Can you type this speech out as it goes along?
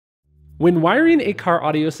When wiring a car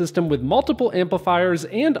audio system with multiple amplifiers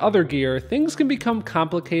and other gear, things can become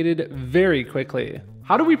complicated very quickly.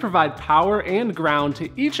 How do we provide power and ground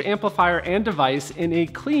to each amplifier and device in a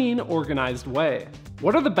clean, organized way?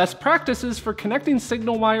 What are the best practices for connecting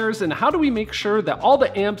signal wires, and how do we make sure that all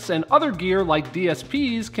the amps and other gear like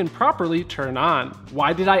DSPs can properly turn on?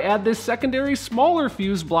 Why did I add this secondary smaller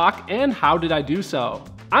fuse block, and how did I do so?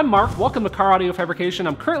 I'm Mark, welcome to CarAudioFabrication.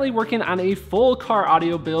 I'm currently working on a full car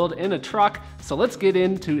audio build in a truck, so let's get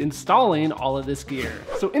into installing all of this gear.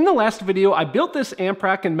 So in the last video, I built this amp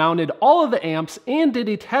rack and mounted all of the amps and did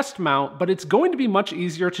a test mount, but it's going to be much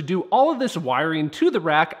easier to do all of this wiring to the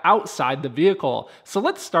rack outside the vehicle. So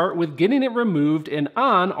let's start with getting it removed and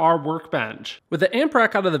on our workbench. With the amp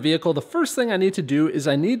rack out of the vehicle, the first thing I need to do is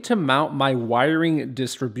I need to mount my wiring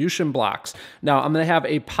distribution blocks. Now I'm gonna have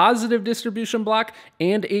a positive distribution block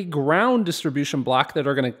and a ground distribution block that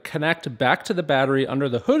are going to connect back to the battery under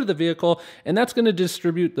the hood of the vehicle, and that's going to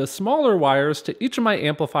distribute the smaller wires to each of my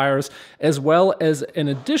amplifiers as well as an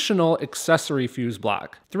additional accessory fuse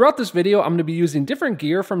block. Throughout this video, I'm going to be using different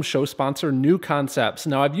gear from show sponsor New Concepts.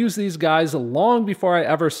 Now I've used these guys long before I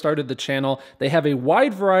ever started the channel. They have a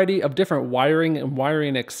wide variety of different wiring and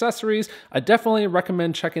wiring accessories. I definitely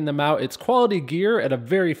recommend checking them out. It's quality gear at a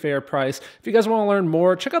very fair price. If you guys want to learn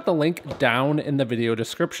more, check out the link down in the video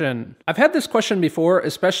description. I've had this question before,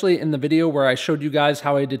 especially in the video where I showed you guys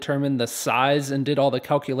how I determined the size and did all the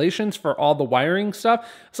calculations for all the wiring stuff.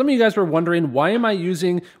 Some of you guys were wondering, why am I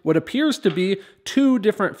using what appears to be two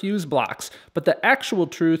different fuse blocks? But the actual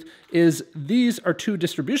truth is these are two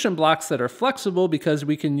distribution blocks that are flexible because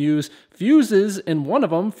we can use fuses in one of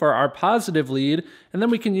them for our positive lead, and then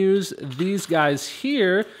we can use these guys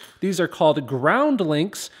here. These are called ground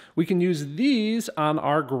links. We can use these on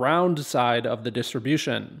our ground side of the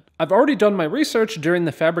distribution. I've already done my research during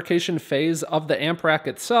the fabrication phase of the amp rack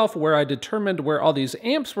itself, where I determined where all these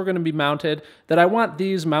amps were going to be mounted, that I want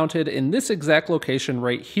these mounted in this exact location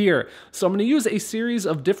right here. So I'm going to use a series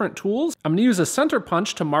of different tools. I'm going to use a center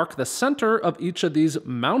punch to mark the center of each of these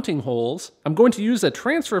mounting holes. I'm going to use a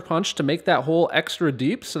transfer punch to make that hole extra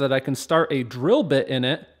deep so that I can start a drill bit in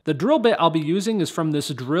it. The drill bit I'll be using is from this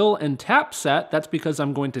drill and tap set. That's because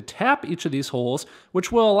I'm going to tap each of these holes,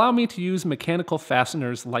 which will allow me to use mechanical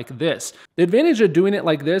fasteners like this. The advantage of doing it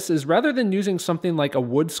like this is rather than using something like a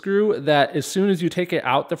wood screw that as soon as you take it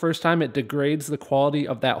out the first time, it degrades the quality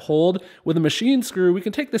of that hold, with a machine screw, we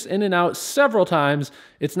can take this in and out several times.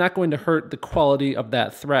 It's not going to hurt the quality of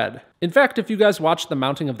that thread. In fact, if you guys watch the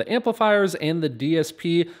mounting of the amplifiers and the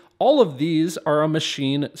DSP, all of these are a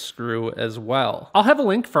machine screw as well. I'll have a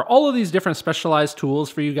link for all of these different specialized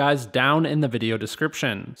tools for you guys down in the video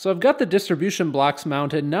description. So I've got the distribution blocks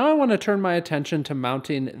mounted. Now I want to turn my attention to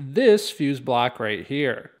mounting this fuse block right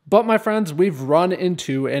here. But my friends, we've run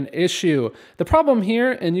into an issue. The problem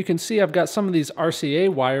here, and you can see I've got some of these RCA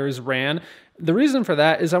wires ran. The reason for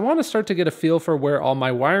that is I want to start to get a feel for where all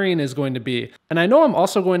my wiring is going to be. And I know I'm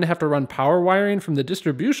also going to have to run power wiring from the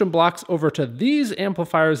distribution blocks over to these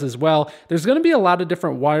amplifiers as well. There's going to be a lot of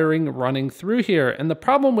different wiring running through here. And the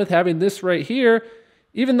problem with having this right here,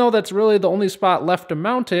 even though that's really the only spot left to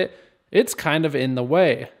mount it, it's kind of in the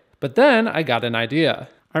way. But then I got an idea.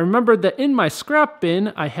 I remembered that in my scrap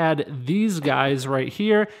bin, I had these guys right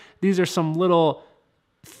here. These are some little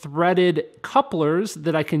threaded couplers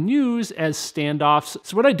that I can use as standoffs.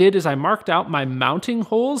 So what I did is I marked out my mounting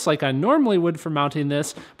holes like I normally would for mounting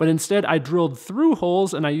this, but instead I drilled through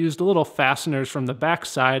holes and I used little fasteners from the back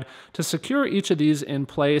side to secure each of these in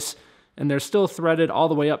place, and they're still threaded all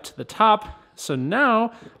the way up to the top. So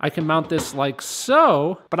now I can mount this like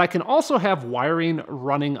so, but I can also have wiring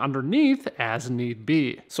running underneath as need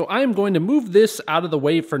be. So I am going to move this out of the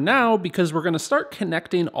way for now because we're going to start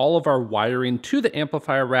connecting all of our wiring to the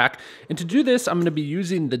amplifier rack. And to do this, I'm going to be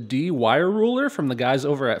using the D wire ruler from the guys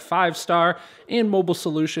over at 5-Star and Mobile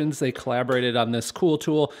Solutions. They collaborated on this cool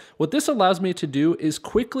tool. What this allows me to do is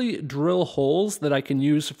quickly drill holes that I can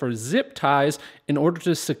use for zip ties in order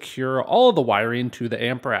to secure all of the wiring to the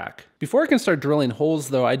amp rack. Before I can start drilling holes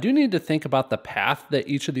though, I do need to think about the path that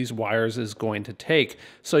each of these wires is going to take.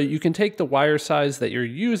 So you can take the wire size that you're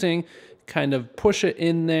using, kind of push it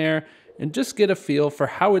in there, and just get a feel for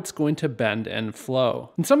how it's going to bend and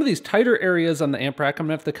flow. In some of these tighter areas on the amp rack, I'm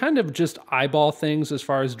gonna have to kind of just eyeball things as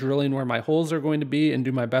far as drilling where my holes are going to be and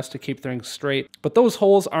do my best to keep things straight. But those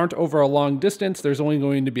holes aren't over a long distance. There's only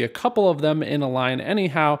going to be a couple of them in a line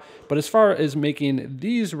anyhow. But as far as making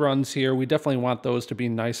these runs here, we definitely want those to be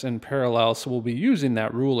nice and parallel, so we'll be using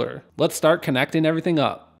that ruler. Let's start connecting everything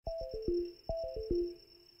up.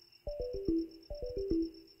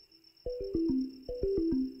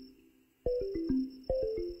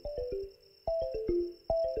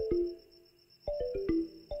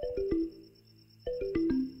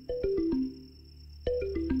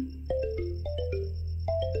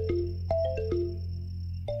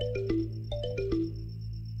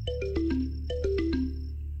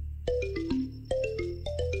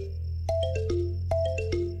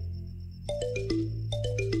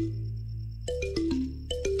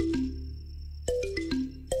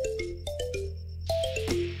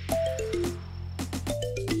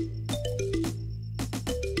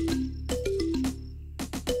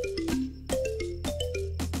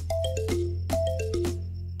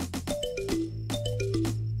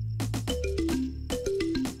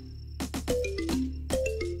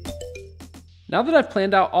 Now that I've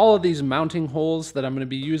planned out all of these mounting holes that I'm going to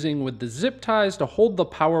be using with the zip ties to hold the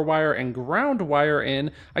power wire and ground wire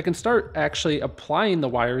in, I can start actually applying the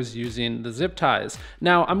wires using the zip ties.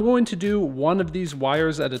 Now I'm going to do one of these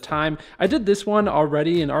wires at a time. I did this one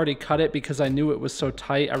already and already cut it because I knew it was so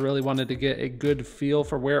tight. I really wanted to get a good feel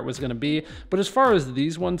for where it was going to be. But as far as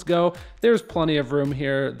these ones go, there's plenty of room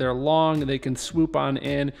here. They're long, they can swoop on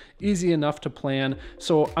in, easy enough to plan.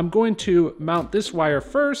 So I'm going to mount this wire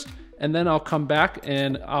first, and then I'll come back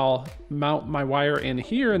and I'll mount my wire in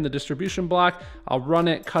here in the distribution block. I'll run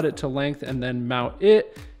it, cut it to length, and then mount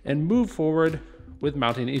it and move forward with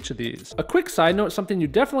mounting each of these. A quick side note, something you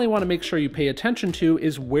definitely want to make sure you pay attention to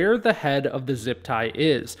is where the head of the zip tie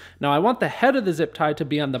is. Now I want the head of the zip tie to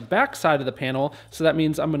be on the back side of the panel, so that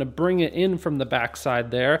means I'm going to bring it in from the back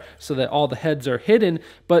side there so that all the heads are hidden.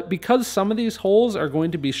 But because some of these holes are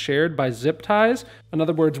going to be shared by zip ties, in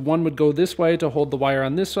other words, one would go this way to hold the wire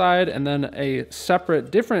on this side, and then a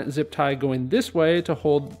separate different zip tie going this way to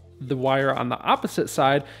hold the wire on the opposite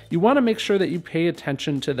side, you want to make sure that you pay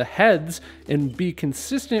attention to the heads and be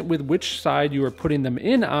consistent with which side you are putting them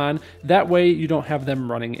in on. That way you don't have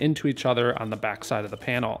them running into each other on the back side of the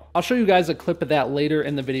panel. I'll show you guys a clip of that later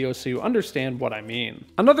in the video so you understand what I mean.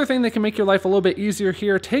 Another thing that can make your life a little bit easier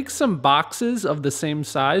here, take some boxes of the same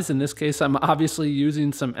size. In this case, I'm obviously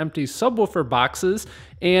using some empty subwoofer boxes,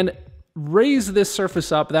 and raise this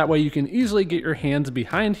surface up. That way you can easily get your hands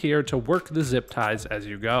behind here to work the zip ties as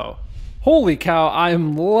you go. Holy cow, I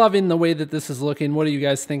am loving the way that this is looking. What are you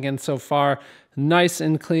guys thinking so far? Nice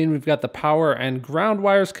and clean. We've got the power and ground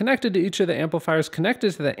wires connected to each of the amplifiers,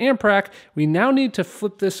 connected to the amp rack. We now need to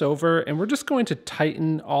flip this over, and we're just going to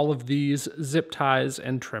tighten all of these zip ties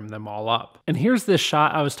and trim them all up. And here's this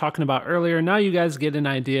shot I was talking about earlier. Now you guys get an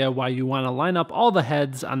idea why you want to line up all the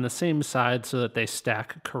heads on the same side so that they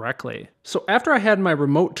stack correctly. So after I had my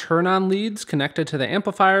remote turn-on leads connected to the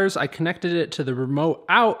amplifiers, I connected it to the remote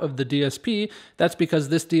out of the DSP. That's because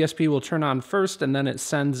this DSP will turn on first, and then it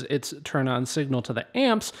sends its turn-on signal to the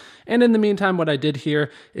amps. And in the meantime, what I did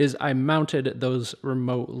here is I mounted those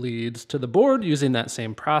remote leads to the board using that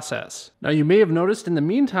same process. Now you may have noticed in the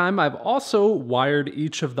meantime, I've also wired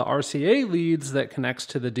each of the RCA leads that connects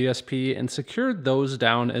to the DSP and secured those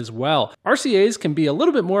down as well. RCAs can be a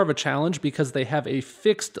little bit more of a challenge because they have a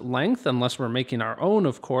fixed length, unless we're making our own,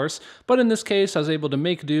 of course. But in this case, I was able to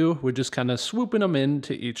make do with just kind of swooping them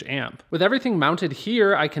into each amp. With everything mounted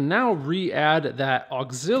here, I can now re-add that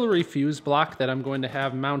auxiliary fuse block that I'm going to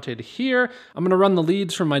have mounted here. I'm going to run the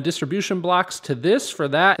leads from my distribution blocks to this for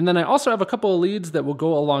that. And then I also have a couple of leads that will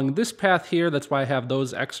go along this path here. That's why I have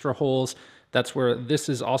those extra holes. That's where this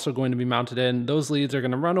is also going to be mounted in. Those leads are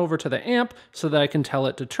going to run over to the amp so that I can tell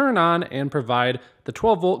it to turn on and provide the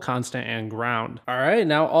 12-volt constant and ground. All right,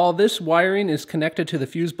 now all this wiring is connected to the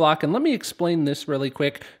fuse block, and let me explain this really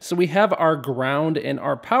quick. So we have our ground and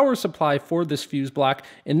our power supply for this fuse block,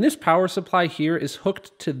 and this power supply here is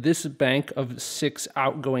hooked to this bank of 6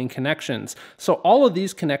 outgoing connections. So all of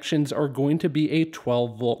these connections are going to be a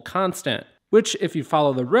 12-volt constant, which if you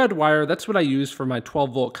follow the red wire, that's what I use for my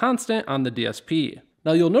 12-volt constant on the DSP.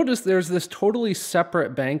 Now you'll notice there's this totally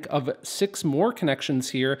separate bank of 6 more connections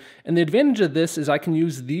here, and the advantage of this is I can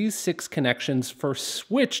use these 6 connections for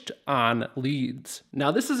switched on leads. Now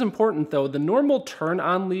this is important though. The normal turn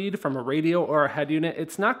on lead from a radio or a head unit,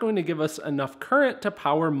 it's not going to give us enough current to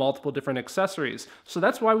power multiple different accessories. So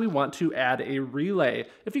that's why we want to add a relay.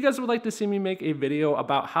 If you guys would like to see me make a video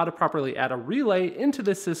about how to properly add a relay into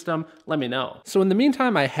this system, let me know. So in the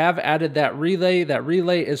meantime, I have added that relay. That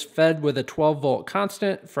relay is fed with a 12-volt constant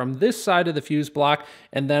from this side of the fuse block,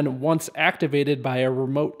 and then once activated by a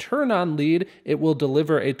remote turn-on lead, it will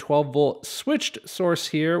deliver a 12-volt switched source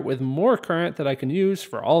here with more current that I can use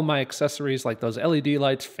for all my accessories like those LED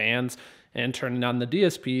lights, fans, and turning on the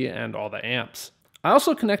DSP and all the amps. I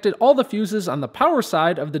also connected all the fuses on the power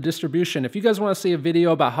side of the distribution. If you guys want to see a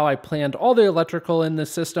video about how I planned all the electrical in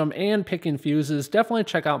this system and picking fuses, definitely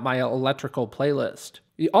check out my electrical playlist.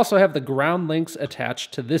 You also have the ground links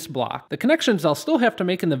attached to this block. The connections I'll still have to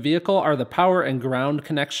make in the vehicle are the power and ground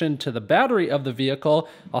connection to the battery of the vehicle.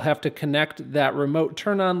 I'll have to connect that remote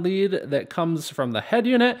turn-on lead that comes from the head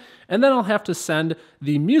unit, and then I'll have to send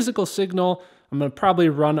the musical signal. I'm going to probably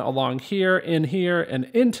run along here, and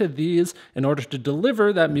into these in order to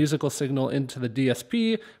deliver that musical signal into the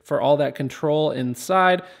DSP for all that control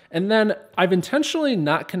inside. And then I've intentionally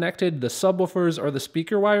not connected the subwoofers or the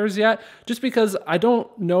speaker wires yet, just because I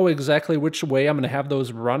don't know exactly which way I'm going to have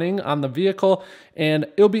those running on the vehicle, and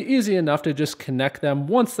it'll be easy enough to just connect them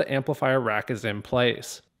once the amplifier rack is in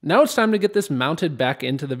place. Now it's time to get this mounted back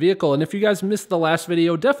into the vehicle, and if you guys missed the last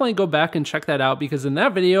video, definitely go back and check that out, because in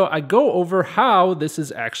that video, I go over how this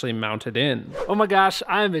is actually mounted in. Oh my gosh,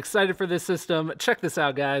 I am excited for this system. Check this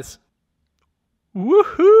out, guys.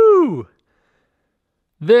 Woohoo!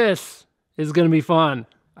 This is gonna be fun.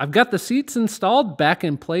 I've got the seats installed back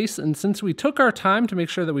in place, and since we took our time to make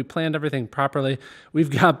sure that we planned everything properly, we've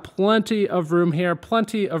got plenty of room here,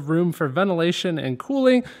 plenty of room for ventilation and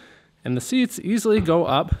cooling, and the seats easily go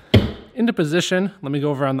up into position. Let me go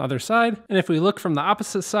over on the other side. And if we look from the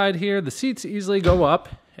opposite side here, the seats easily go up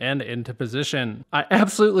and into position. I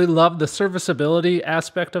absolutely love the serviceability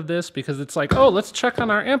aspect of this, because it's like, oh, let's check on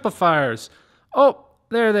our amplifiers. Oh,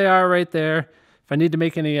 there they are right there. If I need to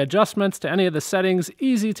make any adjustments to any of the settings,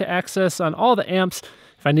 easy to access on all the amps.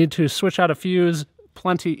 If I need to switch out a fuse,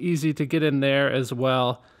 plenty easy to get in there as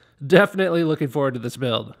well. Definitely looking forward to this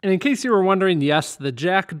build. And in case you were wondering, yes, the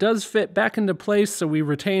jack does fit back into place, so we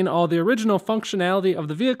retain all the original functionality of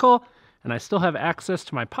the vehicle, and I still have access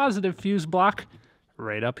to my positive fuse block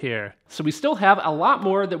right up here. So we still have a lot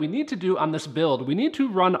more that we need to do on this build. We need to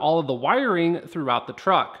run all of the wiring throughout the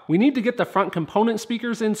truck. We need to get the front component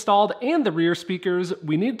speakers installed and the rear speakers.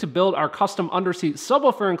 We need to build our custom underseat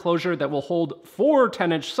subwoofer enclosure that will hold 4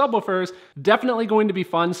 10-inch subwoofers. Definitely going to be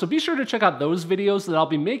fun, so be sure to check out those videos that I'll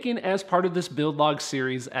be making as part of this build log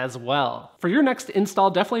series as well. For your next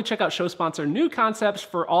install, definitely check out show sponsor New Concepts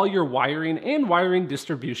for all your wiring and wiring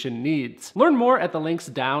distribution needs. Learn more at the links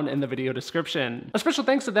down in the video description. A special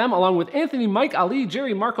thanks to them, along with Anthony, Mike, Ali,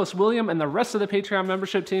 Jerry, Marcos, William, and the rest of the Patreon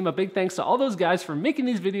membership team. A big thanks to all those guys for making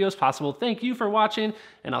these videos possible. Thank you for watching,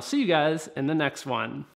 and I'll see you guys in the next one.